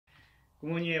Good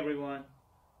morning, everyone.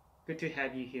 Good to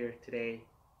have you here today.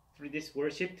 Through this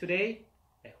worship today,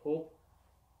 I hope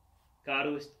God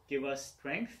will give us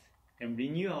strength and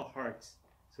renew our hearts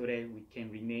so that we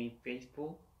can remain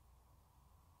faithful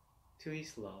to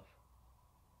His love.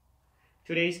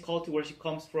 Today's call to worship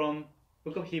comes from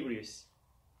Book of Hebrews,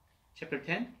 chapter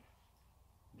 10,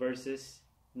 verses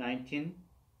 19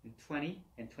 and 20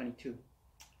 and 22.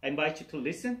 I invite you to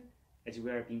listen as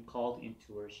we are being called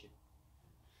into worship.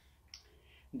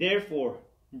 Therefore,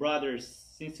 brothers,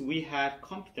 since we have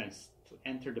confidence to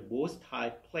enter the Most High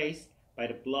place by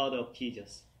the blood of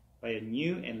Jesus, by a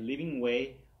new and living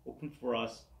way opened for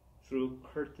us through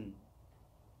curtain,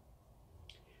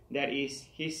 that is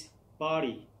His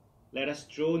body, let us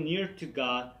draw near to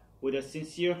God with a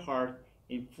sincere heart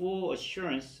in full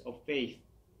assurance of faith,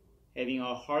 having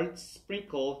our hearts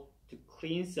sprinkled to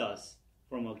cleanse us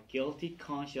from a guilty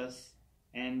conscience,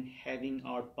 and having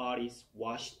our bodies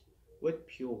washed with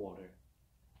pure water.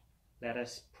 Let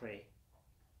us pray.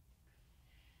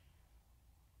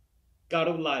 God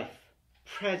of life,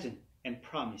 present and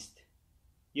promised,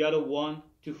 you are the one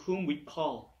to whom we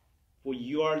call, for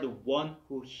you are the one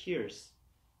who hears,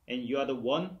 and you are the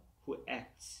one who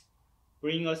acts.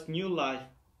 Bring us new life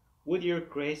with your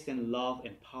grace and love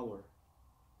and power.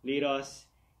 Lead us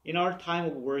in our time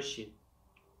of worship,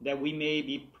 that we may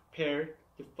be prepared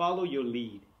to follow your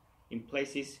lead in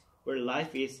places where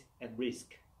life is at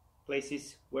risk,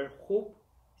 places where hope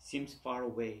seems far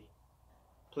away,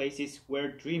 places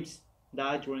where dreams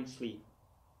die during sleep.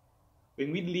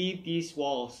 When we leave these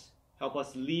walls, help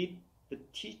us live the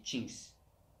teachings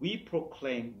we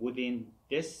proclaim within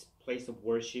this place of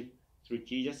worship through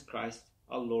Jesus Christ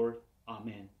our Lord.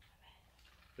 Amen.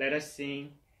 Let us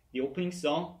sing the opening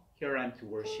song, Here I Am to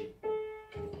Worship.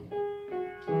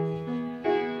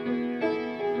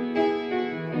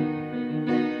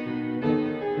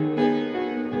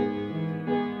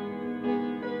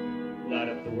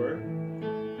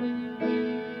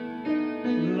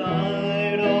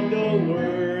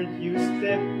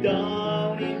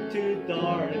 Down into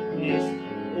darkness,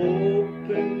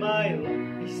 open my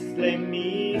eyes, let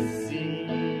me see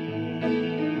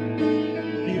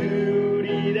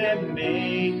beauty that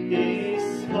make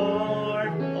this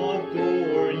heart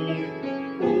adore you,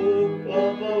 hope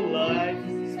of a life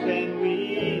spent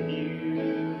with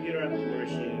you. Here I'm to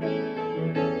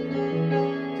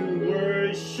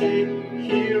worship,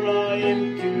 here I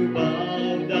am to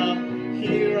bow down,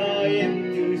 here I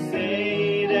am to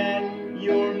say that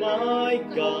you're my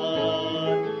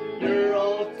God, you're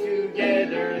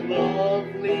altogether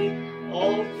lovely,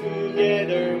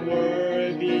 altogether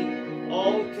worthy,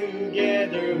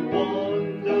 altogether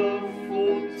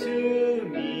wonderful to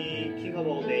me. King of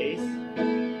all days,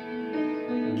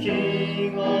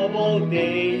 King of all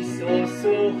days, oh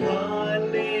so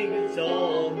highly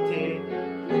exalted,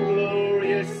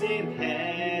 glorious in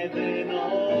heaven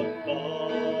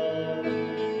above.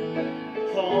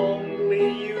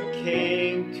 Humbly you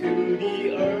came to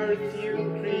the earth you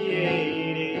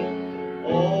created,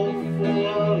 all for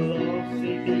our loves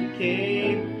it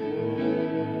became poor.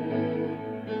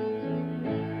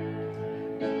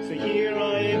 So here I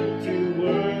am to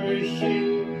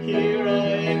worship, here I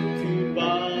am to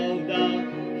bow down,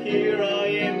 here I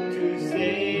am to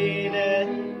say that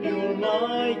you're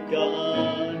my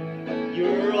God,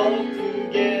 you're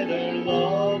altogether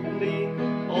lovely,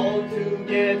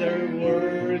 altogether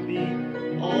worthy,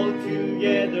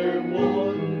 altogether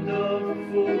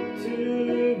wonderful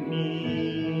to me.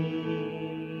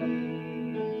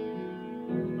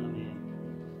 Amen.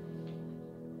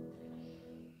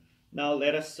 Now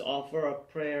let us offer a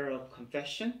prayer of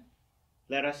confession.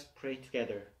 Let us pray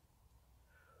together.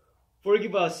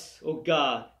 Forgive us, O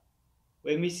God,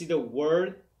 when we see the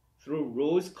world through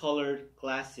rose-colored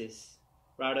glasses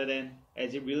rather than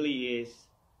as it really is,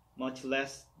 much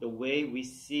less the way we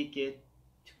seek it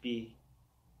to be.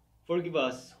 Forgive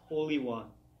us, Holy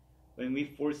One, when we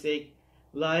forsake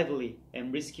lively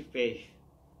and risky faith,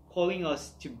 calling us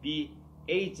to be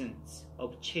agents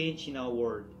of change in our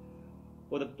world,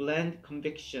 for the bland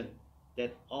conviction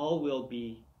that all will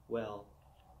be well.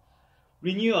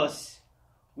 Renew us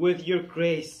with your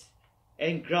grace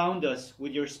and ground us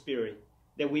with your Spirit,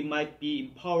 that we might be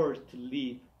empowered to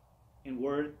live in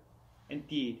word and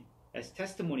deed as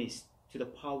testimonies to the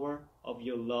power of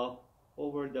your love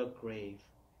over the grave.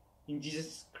 In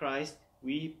Jesus Christ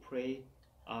we pray.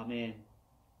 Amen.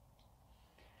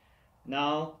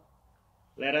 Now,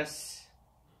 let us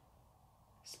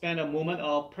spend a moment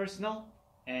of personal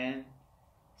and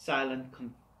silent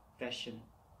confession.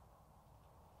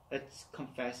 Let's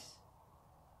confess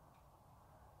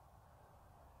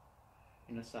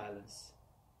in a silence.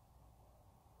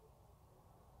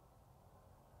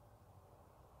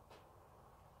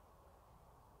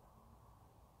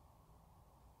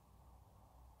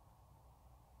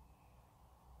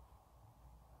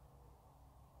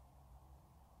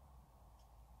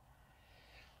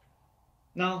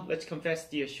 Now let's confess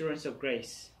the assurance of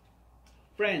grace.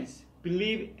 Friends,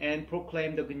 believe and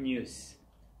proclaim the good news.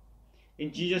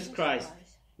 In Jesus Christ,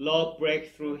 love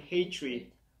breaks through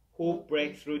hatred, hope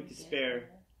breaks through despair,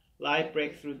 life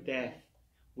breaks through death.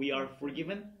 We are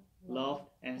forgiven, loved,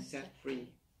 and set free.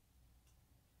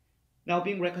 Now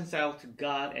being reconciled to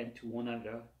God and to one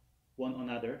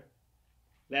another,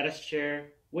 let us share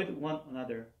with one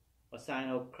another a sign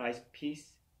of Christ's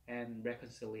peace and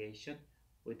reconciliation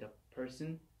with the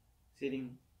person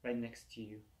sitting right next to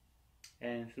you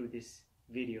and through this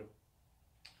video.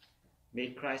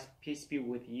 May Christ's peace be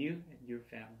with you and your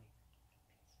family.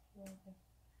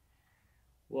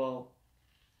 Well,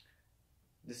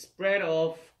 the spread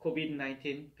of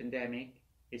COVID-19 pandemic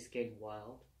is getting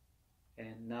wild,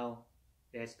 and now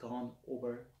it has gone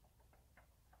over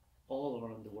all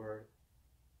around the world.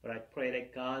 But I pray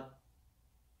that God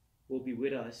will be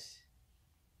with us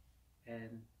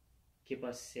and keep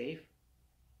us safe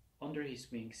under His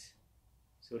wings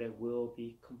so that we'll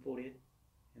be comforted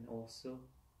and also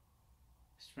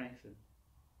strengthened.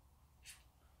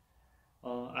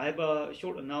 I have a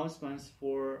short announcements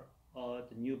for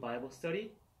the new Bible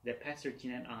study that Pastor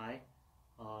Jin and I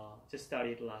just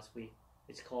started last week.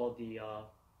 It's called the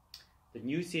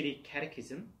New City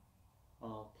Catechism.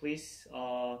 Please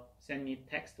send me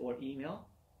text or email,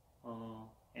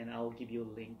 and I will give you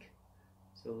a link.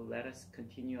 So let us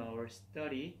continue our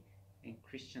study in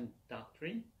Christian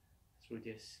doctrine through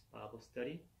this Bible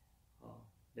study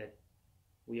that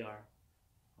we are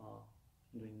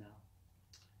doing now.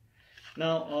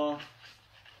 Now,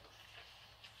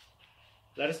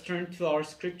 let us turn to our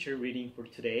scripture reading for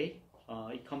today.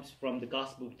 It comes from the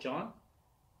Gospel of John,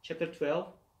 chapter 12,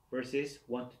 verses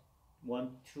 1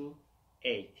 to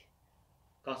 8.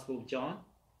 Gospel of John,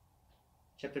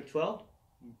 chapter 12,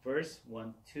 verse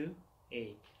 1 to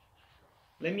 8.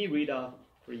 Let me read out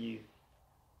for you.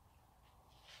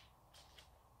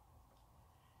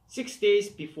 6 days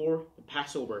before the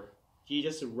Passover,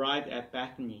 Jesus arrived at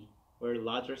Bethany, where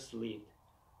Lazarus lived,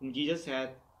 whom Jesus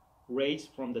had raised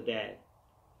from the dead.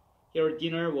 Here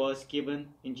dinner was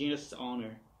given in Jesus'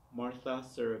 honor. Martha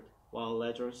served, while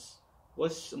Lazarus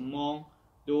was among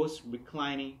those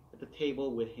reclining at the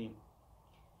table with him.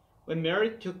 When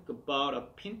Mary took about a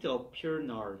pint of pure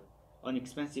nard, an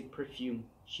expensive perfume,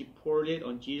 she poured it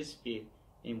on Jesus' feet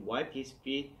and wiped his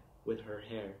feet with her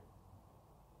hair.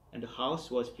 And the house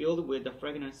was filled with the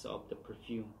fragrance of the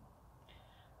perfume.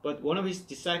 But one of his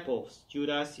disciples,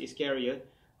 Judas Iscariot,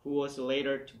 who was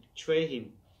later to betray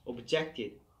him,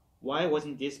 objected, "Why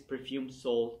wasn't this perfume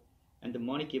sold and the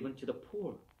money given to the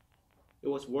poor? It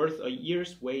was worth a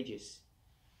year's wages."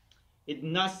 He did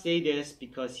not say this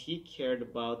because he cared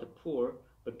about the poor,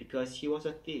 but because he was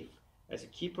a thief. As a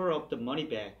keeper of the money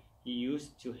bag, he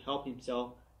used to help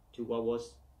himself to what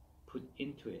was put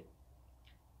into it.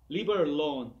 "Leave her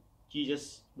alone,"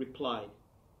 Jesus replied.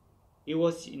 "It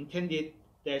was intended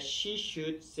that she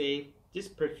should save this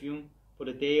perfume for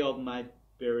the day of my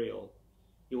burial.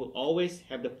 You will always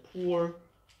have the poor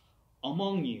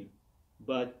among you,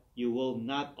 but you will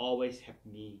not always have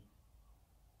me."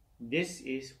 This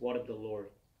is word of the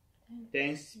Lord.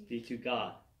 Thanks be to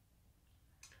God.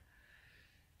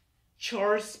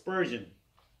 Charles Spurgeon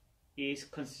is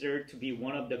considered to be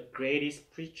one of the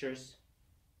greatest preachers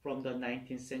from the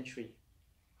 19th century.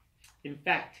 In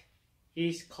fact, he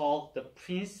is called the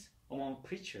Prince among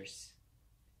preachers.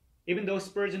 Even though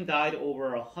Spurgeon died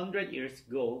over 100 years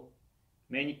ago,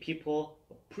 many people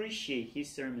appreciate his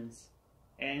sermons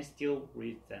and still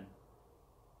read them.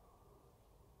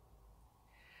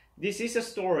 This is a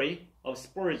story of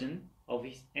Spurgeon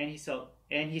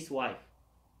and his wife.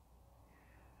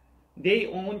 They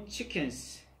owned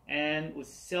chickens and would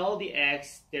sell the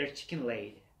eggs their chicken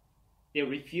laid. They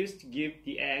refused to give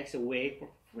the eggs away for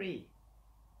free.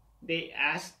 They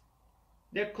asked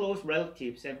their close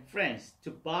relatives and friends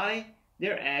to buy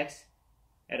their eggs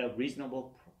at a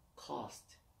reasonable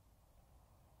cost.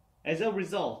 As a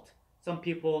result, some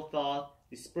people thought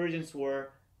the Spurgeons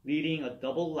were leading a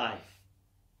double life,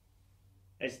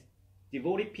 as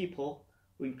devoted people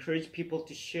who encourage people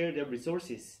to share their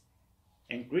resources,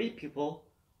 and greedy people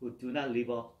who do not live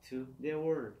up to their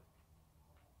word.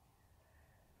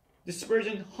 The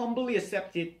Spurgeons humbly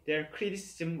accepted their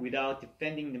criticism without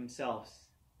defending themselves.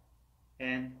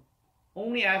 And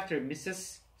only after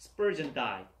Mrs. Spurgeon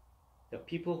died, the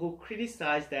people who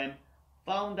criticized them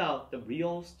found out the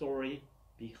real story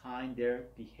behind their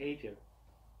behavior.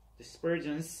 The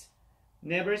Spurgeons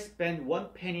never spent one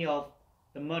penny of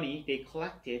the money they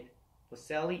collected for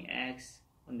selling eggs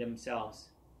on themselves.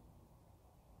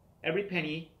 Every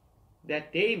penny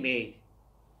that they made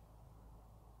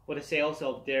for the sales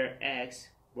of their eggs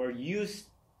were used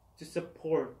to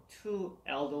support two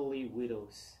elderly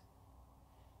widows.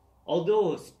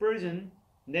 Although Spurgeon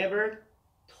never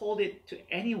told it to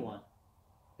anyone,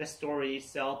 the story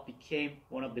itself became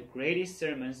one of the greatest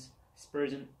sermons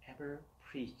Spurgeon ever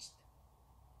preached.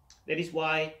 That is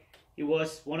why he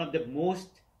was one of the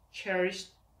most cherished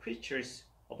preachers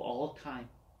of all time.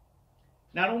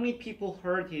 Not only people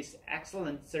heard his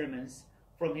excellent sermons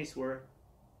from his word,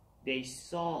 they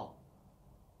saw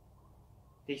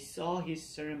his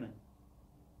sermon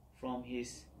from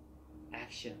his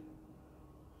action,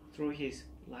 through his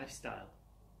lifestyle.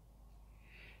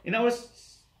 In our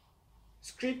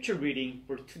scripture reading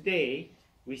for today,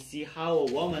 we see how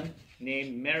a woman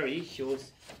named Mary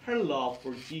shows her love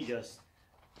for Jesus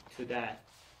so that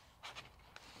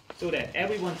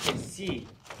everyone can see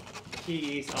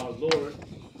he is our Lord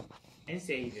and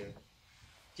Savior.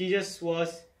 Jesus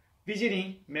was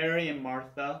visiting Mary and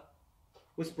Martha,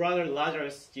 whose brother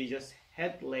Lazarus Jesus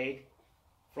had laid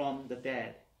from the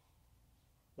dead.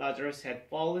 Lazarus had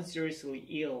fallen seriously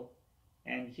ill,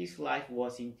 and his life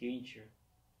was in danger.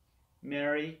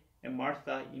 Mary and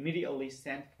Martha immediately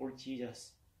sent for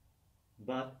Jesus,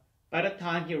 but by the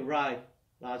time he arrived,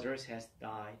 Lazarus has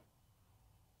died.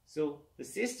 So the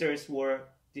sisters were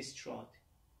distraught.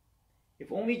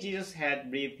 If only Jesus had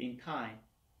arrived in time,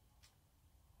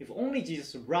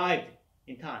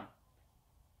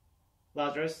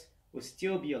 Lazarus would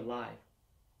still be alive.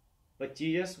 But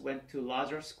Jesus went to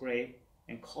Lazarus' grave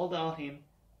and called out him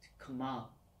to come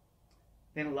out.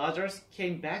 Then Lazarus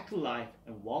came back to life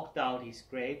and walked out his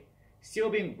grave, still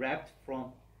being wrapped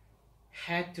from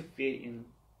head to feet in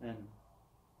linen.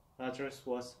 Lazarus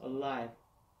was alive,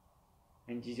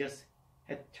 and Jesus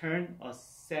had turned a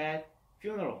sad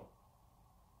funeral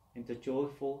into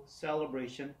joyful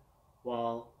celebration.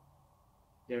 While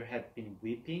there had been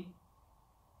weeping,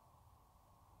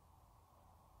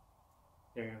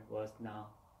 there was now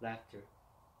laughter.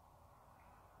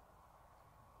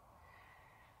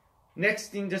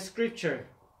 Next in the scripture,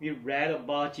 we read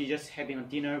about Jesus having a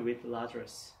dinner with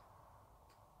Lazarus.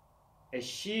 As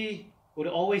she would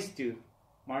always do,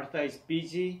 Martha is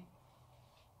busy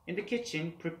in the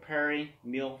kitchen preparing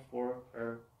meal for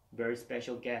her very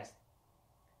special guest.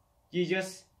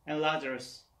 Jesus and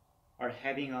Lazarus are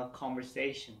having a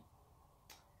conversation.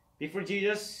 Before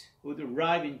Jesus would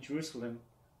arrive in Jerusalem,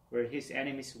 where his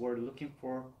enemies were looking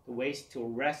for the ways to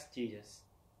arrest Jesus,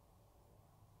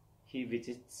 he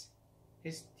visits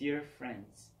his dear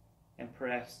friends and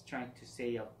perhaps trying to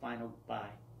say a final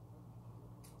goodbye.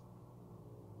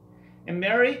 And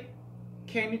Mary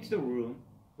came into the room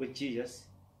with Jesus,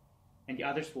 and the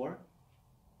others were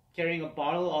carrying a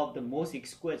bottle of the most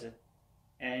exquisite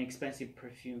and expensive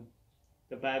perfume.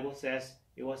 The Bible says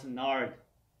it was nard,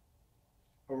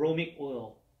 aromatic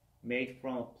oil made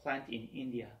from a plant in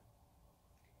India.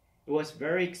 It was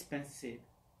very expensive.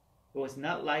 It was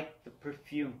not like the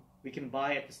perfume we can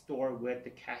buy at the store with the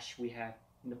cash we have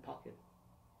in the pocket.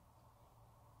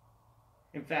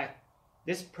 In fact,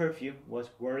 this perfume was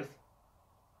worth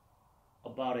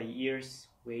about a year's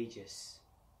wages.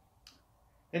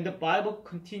 Then the Bible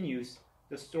continues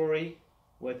the story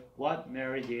with what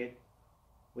Mary did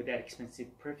with that expensive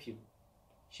perfume.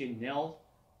 She knelt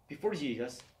before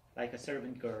Jesus like a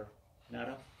servant girl, not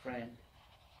a friend.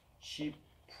 She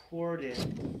poured it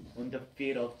on the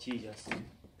feet of Jesus.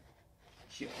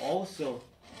 She also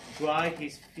dried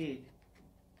his feet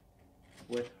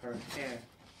with her hair,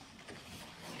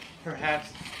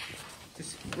 perhaps to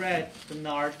spread the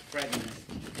nard fragrance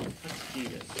of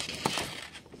Jesus.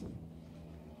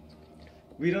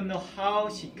 We don't know how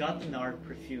she got the nard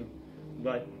perfume,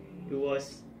 but it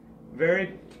was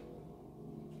very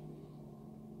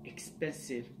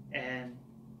expensive, and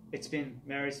it's been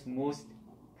Mary's most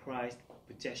prized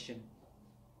possession,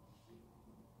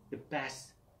 the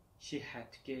best she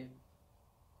had to give.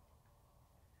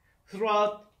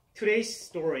 Throughout today's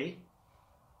story,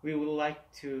 we would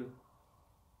like to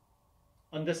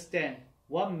understand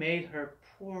what made her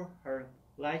pour her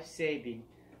life-saving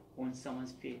on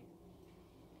someone's feet.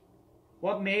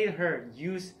 What made her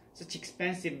use such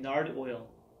expensive nard oil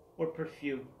or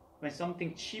perfume when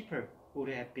something cheaper would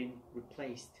have been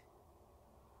replaced?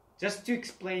 Just to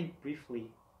explain briefly,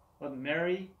 what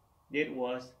Mary did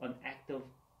was an act of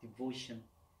devotion.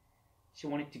 She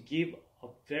wanted to give a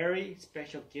very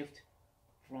special gift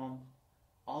from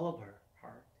all of her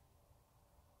heart.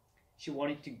 She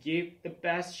wanted to give the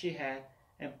best she had,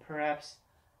 and perhaps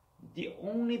the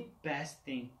only best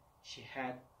thing she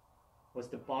had was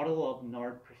the bottle of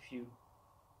nard perfume.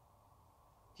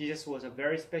 Jesus was a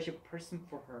very special person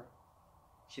for her.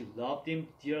 She loved him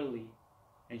dearly,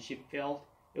 and she felt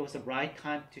it was the right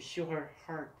time to show her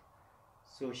heart,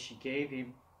 so she gave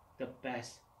him the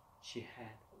best she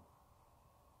had.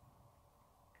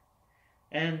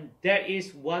 And that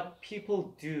is what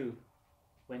people do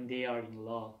when they are in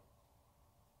love,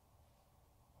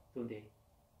 don't they?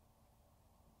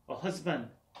 A husband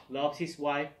loves his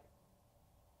wife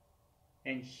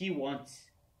and he wants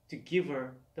to give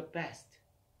her the best.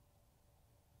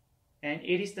 And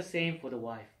it is the same for the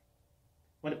wife.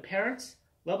 When the parents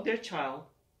love their child,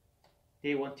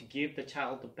 they want to give the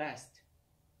child the best.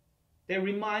 That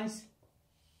reminds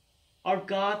our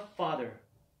God Father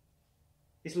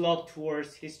His love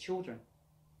towards His children.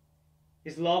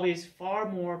 His love is far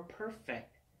more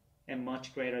perfect and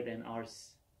much greater than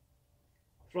ours.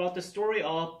 Throughout the story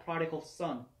of Prodigal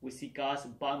Son, we see God's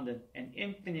abundant and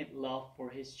infinite love for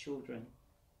His children.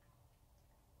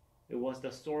 It was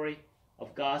the story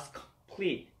of God's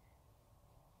complete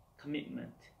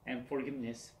commitment and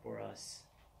forgiveness for us.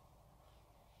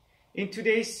 In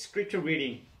today's scripture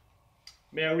reading,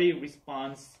 Mary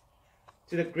responds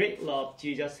to the great love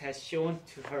Jesus has shown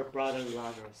to her brother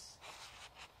Lazarus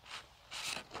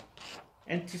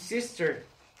and to sister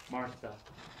Martha.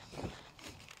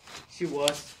 She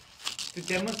was to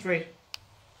demonstrate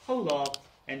her love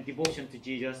and devotion to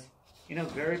Jesus in a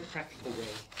very practical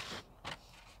way.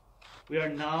 We are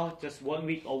now just 1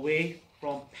 week away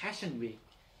from Passion Week,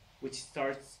 which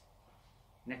starts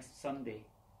next Sunday.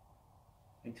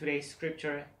 And today's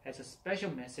scripture has a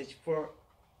special message for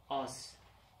us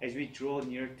as we draw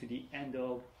near to the end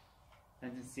of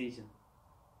Lenten season.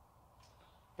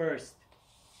 First,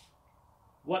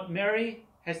 what Mary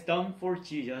has done for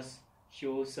Jesus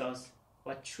shows us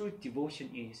what true devotion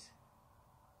is.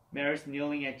 Mary's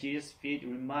kneeling at Jesus' feet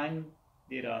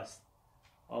reminded us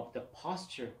of the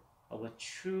posture of a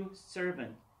true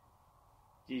servant.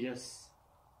 Jesus,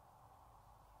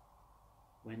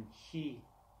 when he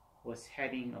was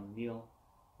having a meal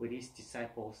with his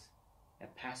disciples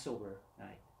at Passover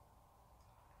night.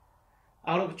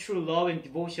 Out of true love and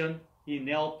devotion, he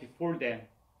knelt before them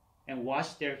and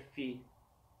washed their feet.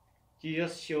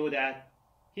 Jesus showed that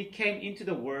he came into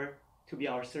the world to be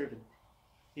our servant.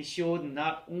 He showed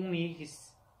not only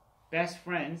his best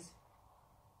friends,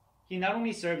 he not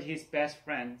only served his best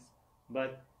friends,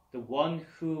 but the one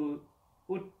who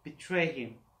would betray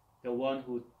him, the one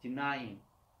who would deny him,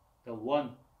 the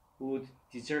one who would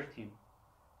desert him.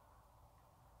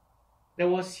 That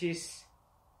was his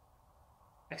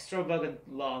extravagant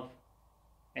love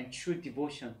and true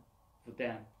devotion for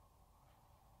them.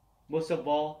 Most of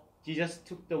all, Jesus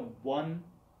took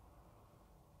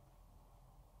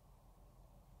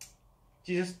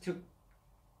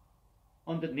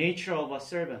on the nature of a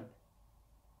servant,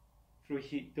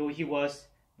 though he was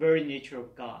very nature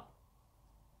of God.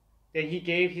 Then he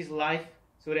gave his life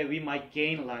so that we might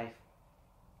gain life.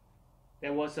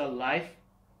 There was a life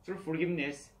through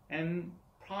forgiveness and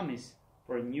promise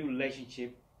for a new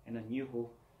relationship and a new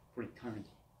hope for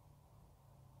eternity.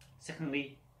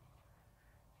 Secondly,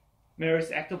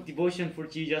 Mary's act of devotion for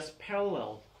Jesus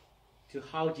paralleled to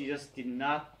how Jesus did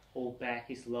not hold back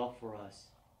his love for us.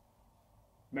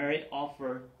 Mary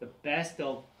offered the best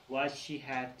of what she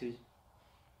had to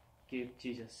give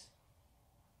Jesus.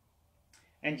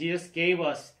 And Jesus gave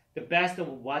us the best of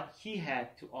what he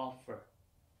had to offer,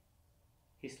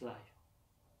 his life.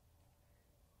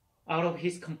 Out of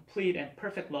his complete and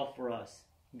perfect love for us,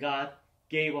 God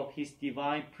gave up his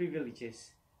divine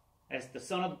privileges as the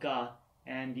Son of God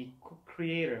and the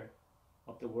creator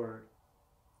of the world,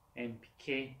 and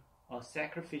became a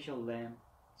sacrificial lamb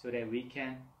so that we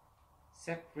can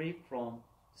set free from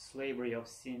the slavery of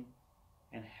sin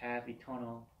and have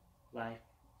eternal life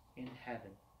in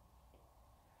heaven.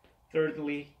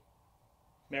 Thirdly,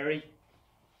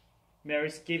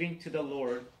 Mary's giving to the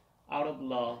Lord out of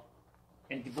love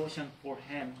and devotion for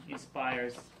him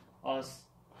inspires us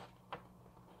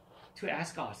to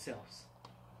ask ourselves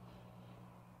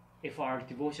if our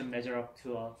devotion measure up to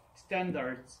the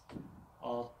standards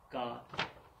of God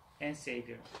and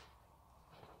Savior.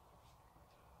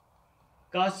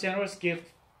 God's generous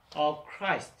gift of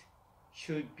Christ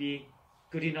should be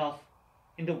good enough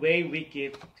in the way we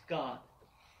give to God.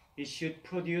 It should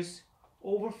produce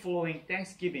overflowing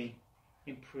thanksgiving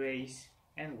in praise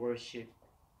and worship.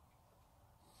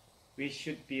 We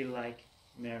should be like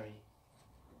Mary.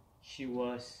 She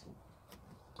was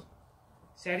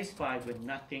satisfied with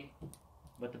nothing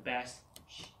but the best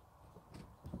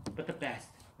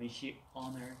when she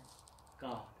honored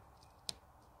God.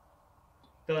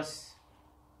 Thus,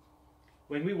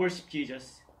 when we worship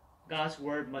Jesus, God's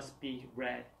word must be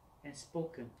read and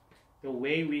spoken. The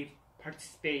way we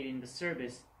participate in the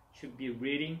service should be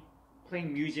reading,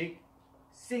 playing music,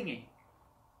 singing,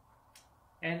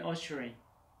 and ushering,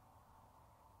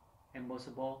 and most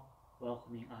of all,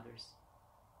 welcoming others.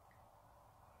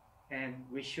 And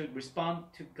we should respond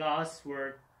to God's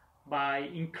word by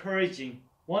encouraging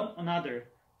one another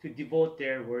to devote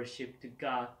their worship to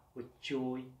God with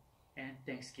joy and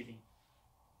thanksgiving.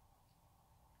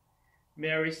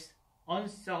 Mary's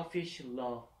unselfish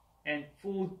love and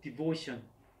full devotion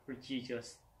for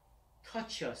Jesus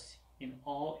touch us in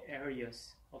all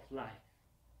areas of life.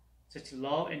 Such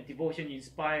love and devotion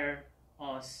inspire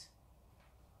us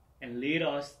and lead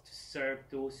us to serve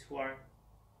those who are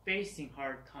facing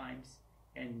hard times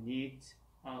and need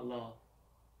our love.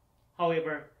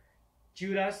 However,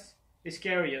 Judas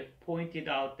Iscariot pointed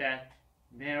out that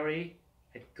Mary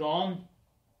had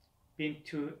been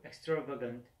too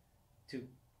extravagant to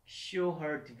show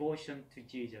her devotion to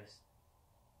Jesus.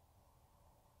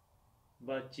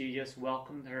 But Jesus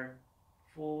welcomed her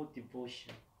full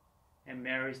devotion, and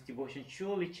Mary's devotion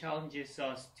surely challenges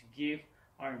us to give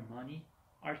our money,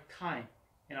 our time,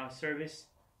 and our service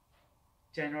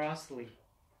generously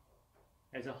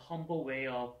as a humble way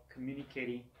of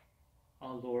communicating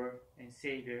our Lord and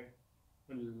Savior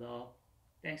with love,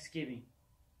 thanksgiving,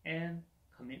 and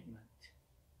commitment.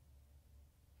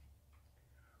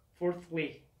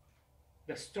 Fourthly,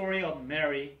 the story of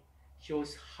Mary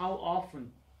shows how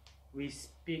often we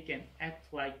speak and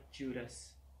act like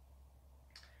Judas,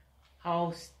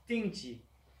 how stingy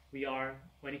we are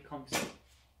when it comes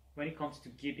to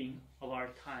giving of our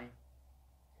time,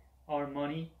 our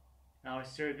money, and our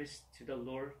service to the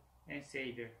Lord and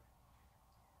Savior.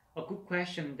 A good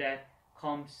question that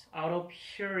comes out of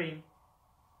hearing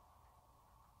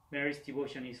Mary's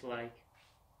devotion is like,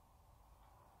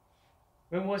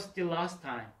 when was the last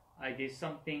time I did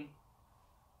something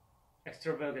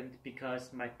extravagant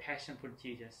because my passion for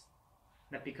Jesus,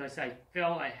 not because I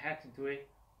felt I had to do it,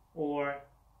 or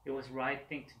it was the right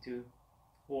thing to do,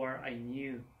 or I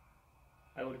knew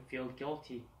I would feel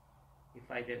guilty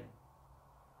if I didn't?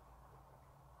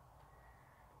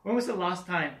 When was the last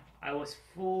time I was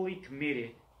fully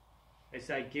committed as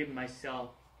I give myself,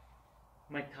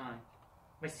 my time,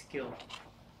 my skill,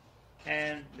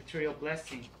 and material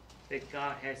blessing that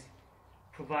God has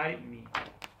provided me,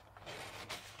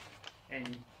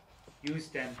 and use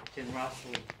them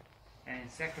generously and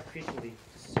sacrificially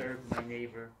to serve my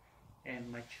neighbor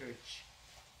and my church?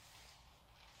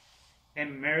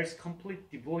 And Mary's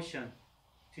complete devotion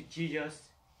to Jesus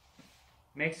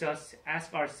makes us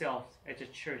ask ourselves as a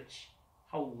church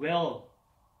how well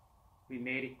we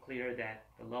made it clear that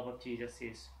the love of Jesus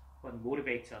is what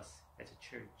motivates us as a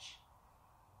church.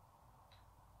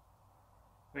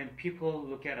 When people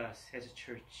look at us as a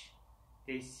church,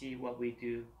 they see what we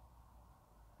do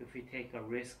if we take a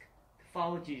risk to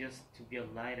follow Jesus, to be a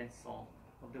light and salt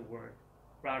of the world,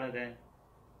 rather than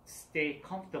stay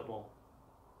comfortable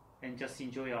and just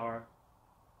enjoy our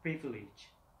privilege.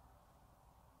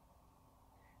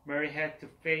 Mary had to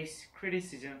face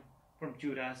criticism from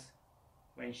Judas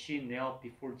when she knelt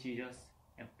before Jesus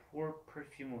and poured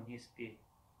perfume on his feet.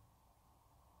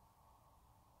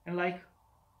 And like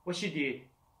what she did,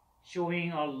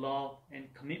 showing our love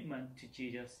and commitment to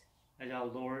Jesus as our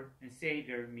Lord and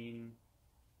Savior means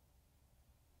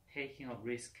taking a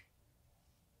risk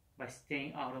by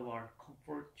staying out of our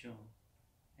comfort zone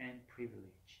and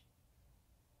privilege.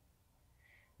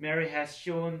 Mary has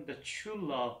shown the true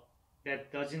love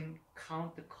that doesn't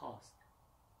count the cost.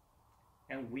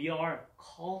 And we are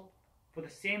called for the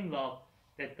same love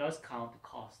that does count the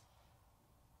cost.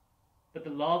 But the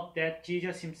love that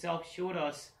Jesus himself showed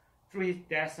us through his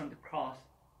death on the cross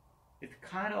is the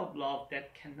kind of love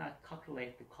that cannot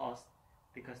calculate the cost,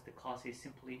 because the cost is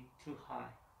simply too high.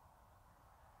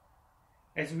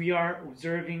 As we are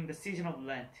observing the season of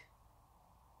Lent,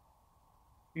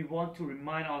 we want to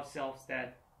remind ourselves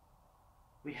that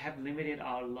we have limited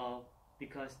our love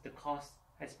because the cost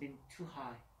has been too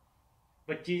high.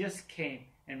 But Jesus came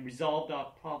and resolved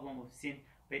our problem of sin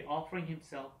by offering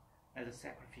himself as a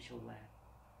sacrificial lamb.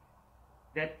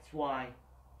 That's why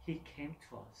he came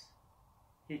to us.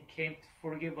 He came to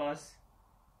forgive us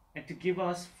and to give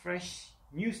us fresh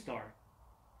new start,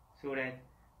 so that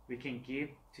we can give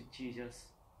to Jesus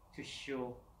to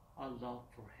show our love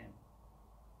for him.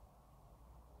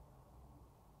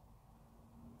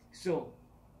 So,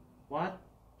 what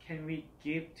can we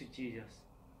give to Jesus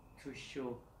to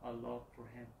show our love for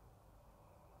him?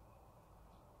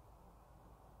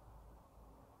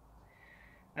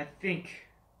 I think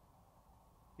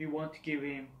we want to give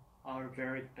him our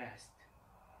very best.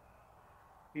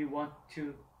 We want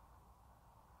to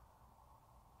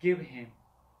give him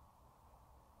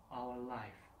our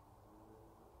life.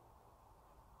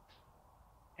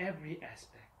 every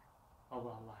aspect of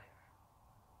our life.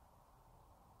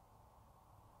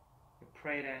 We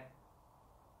pray that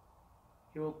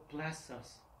He will bless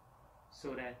us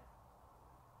so that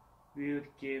we would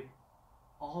give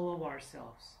all of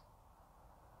ourselves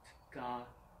to God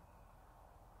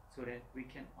so that we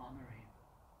can honor Him.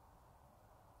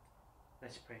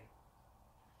 Let's pray.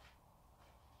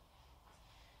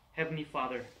 Heavenly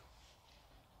Father,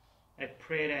 I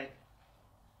pray that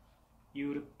You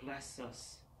would bless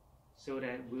us so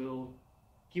that we'll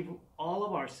give all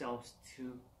of ourselves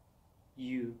to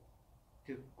You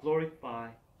to glorify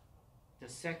the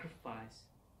sacrifice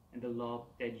and the love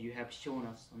that You have shown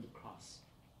us on the cross.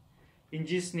 In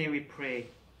Jesus' name we pray.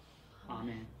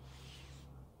 Amen.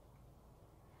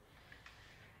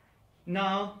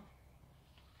 Now,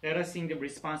 let us sing the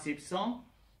responsive song,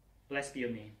 Blessed Be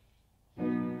Your Name.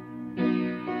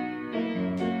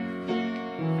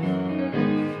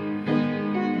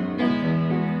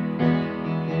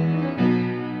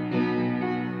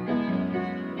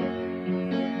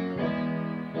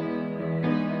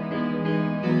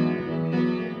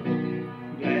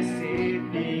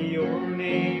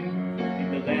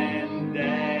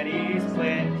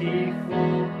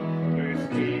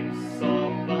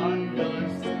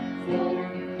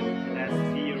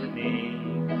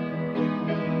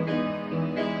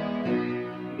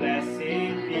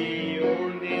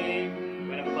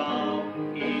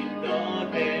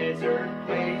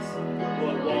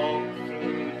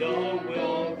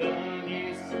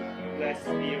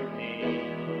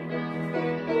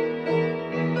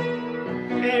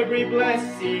 Every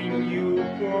blessing You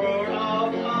pour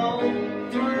out, I'll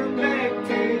turn back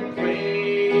to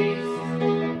praise.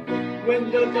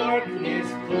 When the darkness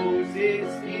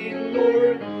closes in,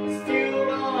 Lord,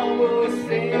 still I will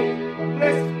say,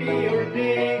 blessed be Your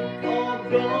name, oh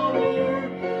the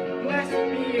Lord, blessed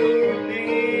be Your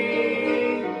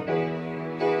name.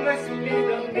 Blessed be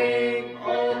the name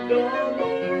of the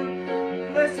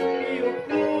Lord, blessed be Your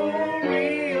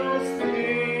glorious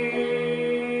name.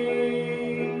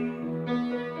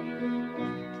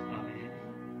 Amen.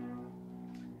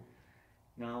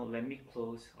 Now let me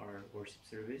close our worship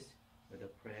service with a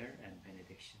prayer and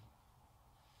benediction.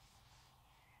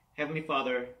 Heavenly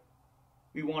Father,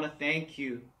 we want to thank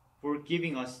You for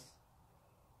giving us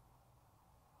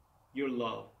Your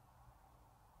love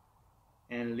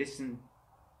and listen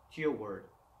to Your word.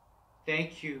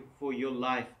 Thank You for Your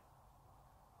life,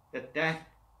 the death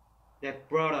that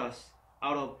brought us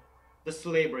out of the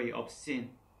slavery of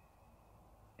sin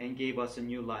and gave us a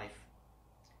new life.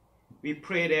 We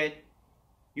pray that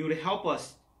You would help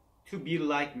us to be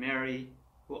like Mary,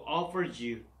 who offered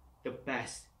You the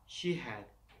best she had,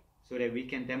 so that we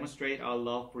can demonstrate our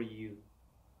love for You,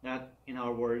 not in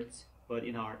our words, but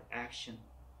in our action.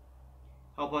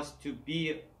 Help us to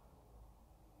be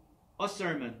a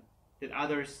sermon that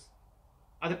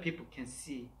other people can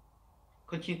see.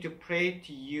 Continue to pray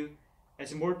to You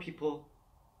as more people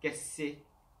get sick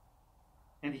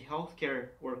and the healthcare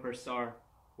workers are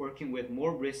working with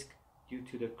more risk due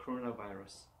to the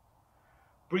coronavirus.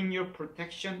 Bring Your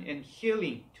protection and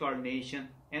healing to our nation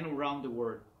and around the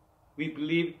world. We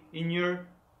believe in Your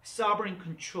sovereign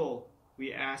control.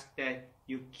 We ask that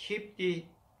You keep the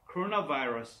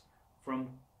coronavirus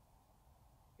from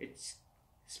its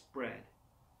spread.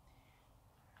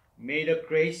 May the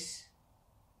grace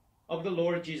of the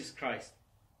Lord Jesus Christ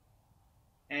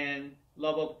and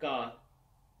love of God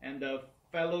and the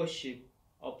fellowship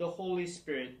of the Holy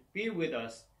Spirit be with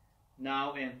us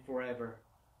now and forever.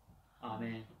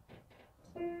 Amen.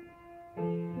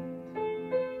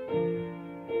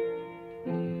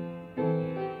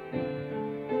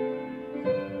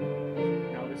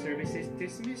 Now the service is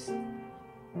dismissed.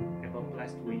 Have a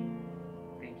blessed week.